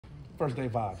first day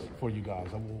vibes for you guys?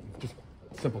 Just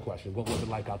simple question. What was it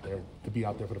like out there to be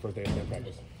out there for the first day of band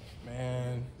practice?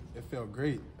 Man, it felt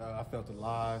great. I felt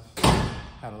alive.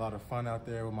 Had a lot of fun out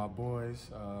there with my boys.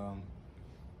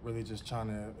 Really just trying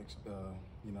to,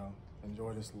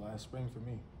 enjoy this last spring for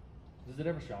me. Does it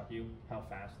ever shock you how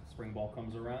fast spring ball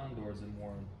comes around, or is it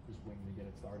more just waiting to get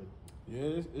it started?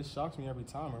 Yeah, it shocks me every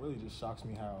time. It really just shocks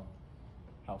me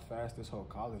how fast this whole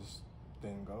college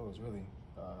thing goes, really.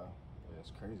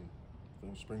 It's crazy.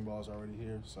 The spring ball's already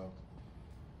here, so,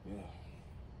 yeah.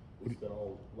 We spent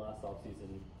all last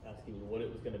offseason asking you what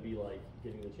it was going to be like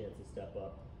getting the chance to step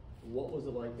up. What was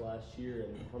it like last year,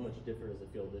 and how much different does it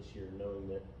feel this year, knowing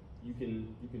that you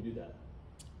can do that?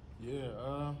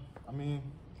 Yeah, I mean,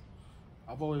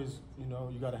 I've always,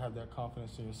 you got to have that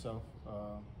confidence in yourself. I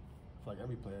feel like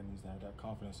every player needs to have that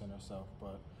confidence in themselves.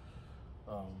 But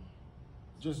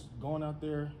just going out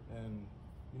there and,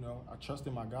 I trust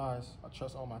in my guys. I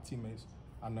trust all my teammates.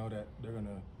 I know that they're going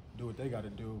to do what they got to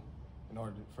do in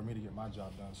order for me to get my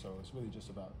job done. So it's really just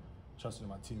about trusting in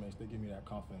my teammates. They give me that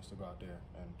confidence to go out there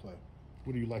and play.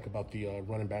 What do you like about the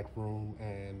running back room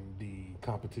and the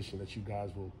competition that you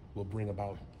guys will bring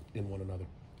about in one another?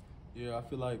 Yeah, I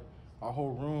feel like our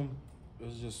whole room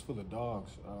is just full of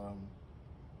dogs.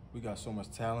 We got so much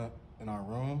talent in our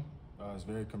room. It's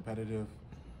very competitive.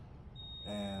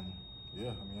 And,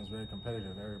 yeah, I mean, it's very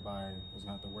competitive. Everybody is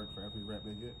going to have to work for every rep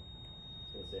they get.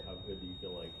 I was going to say, how good do you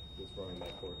feel like this running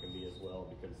back core can be as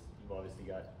well? Because you've obviously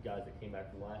got guys that came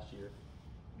back from last year,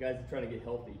 guys that are trying to get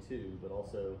healthy too, but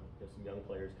also there's some young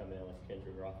players coming in like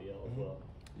Kendrick Raphael as well.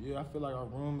 Yeah, I feel like our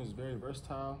room is very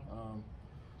versatile.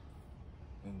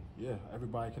 And yeah,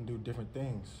 everybody can do different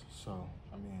things. So,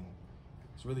 I mean,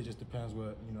 it really just depends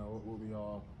what we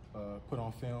all put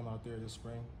on film out there this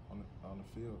spring on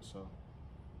the field. So,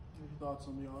 your thoughts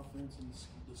on the offense and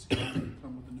the skills that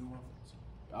come with the new offense?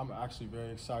 I'm actually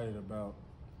very excited about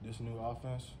this new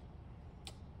offense.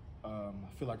 I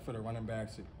feel like for the running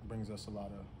backs, it brings us a lot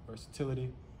of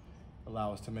versatility,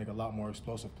 allow us to make a lot more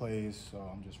explosive plays. So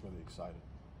I'm just really excited.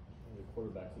 The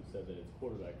quarterbacks have said that it's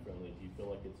quarterback friendly. Do you feel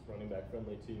like it's running back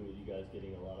friendly too? Are you guys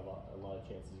getting a lot of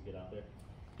chances to get out there?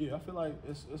 Yeah, I feel like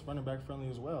it's running back friendly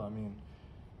as well. I mean,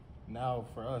 now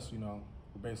for us, we're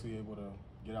basically able to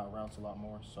get out routes a lot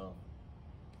more. So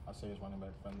I say it's running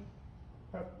back friendly.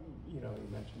 You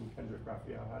mentioned Kendrick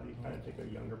Raphael. How do you kind of take a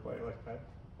younger player like that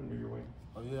under your wing?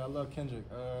 Oh yeah, I love Kendrick.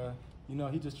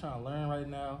 He's just trying to learn right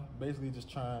now. Basically, just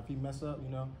trying. If he mess up,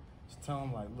 just tell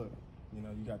him like, look, you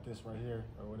got this right here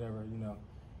or whatever,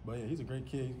 But yeah, he's a great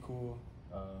kid. He's cool.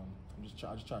 I just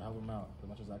try to help him out as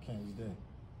much as I can each day.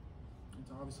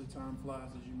 It's obviously time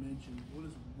flies, as you mentioned. What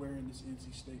is wearing this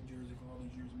NC State jersey for all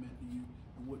these years meant to you,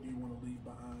 and what do you want to leave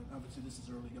behind? Obviously, this is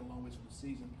early, got a long ways for the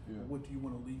season. Yeah. But what do you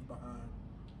want to leave behind?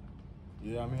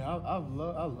 Yeah, I mean,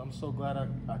 I'm so glad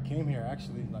I came here,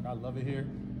 actually. Like, I love it here.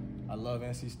 I love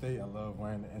NC State. I love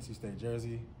wearing the NC State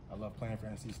jersey. I love playing for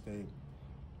NC State.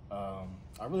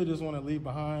 I really just want to leave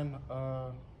behind,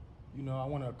 I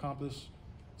want to accomplish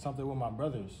something with my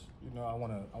brothers. I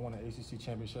want an ACC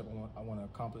championship. I want to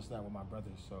accomplish that with my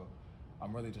brothers. So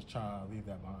I'm really just trying to leave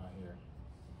that behind here.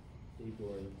 Dave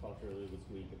Doran talked earlier this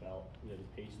week about the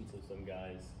patience of some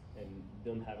guys and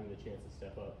them having the chance to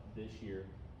step up this year.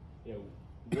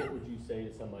 What would you say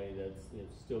to somebody that's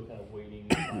still kind of waiting,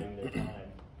 biding their time,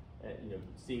 and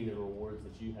seeing the rewards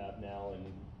that you have now, and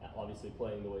obviously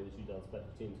playing the way that you've done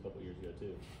special teams a couple of years ago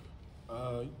too?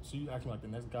 So you acting like the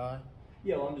next guy?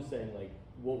 Yeah, well, I'm just saying, like,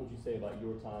 what would you say about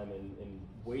your time and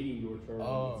waiting your turn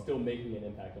and still making an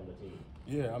impact on the team?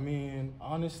 Yeah, I mean,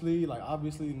 honestly, like,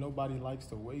 obviously nobody likes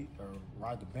to wait or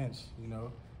ride the bench,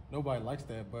 Nobody likes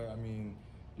that, but, I mean,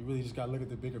 you really just got to look at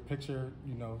the bigger picture,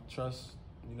 trust,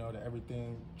 that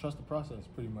everything, trust the process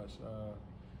pretty much.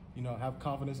 Have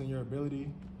confidence in your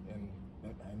ability and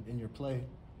in your play.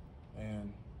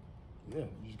 And, yeah,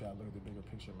 you just got to look at the bigger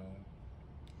picture, man.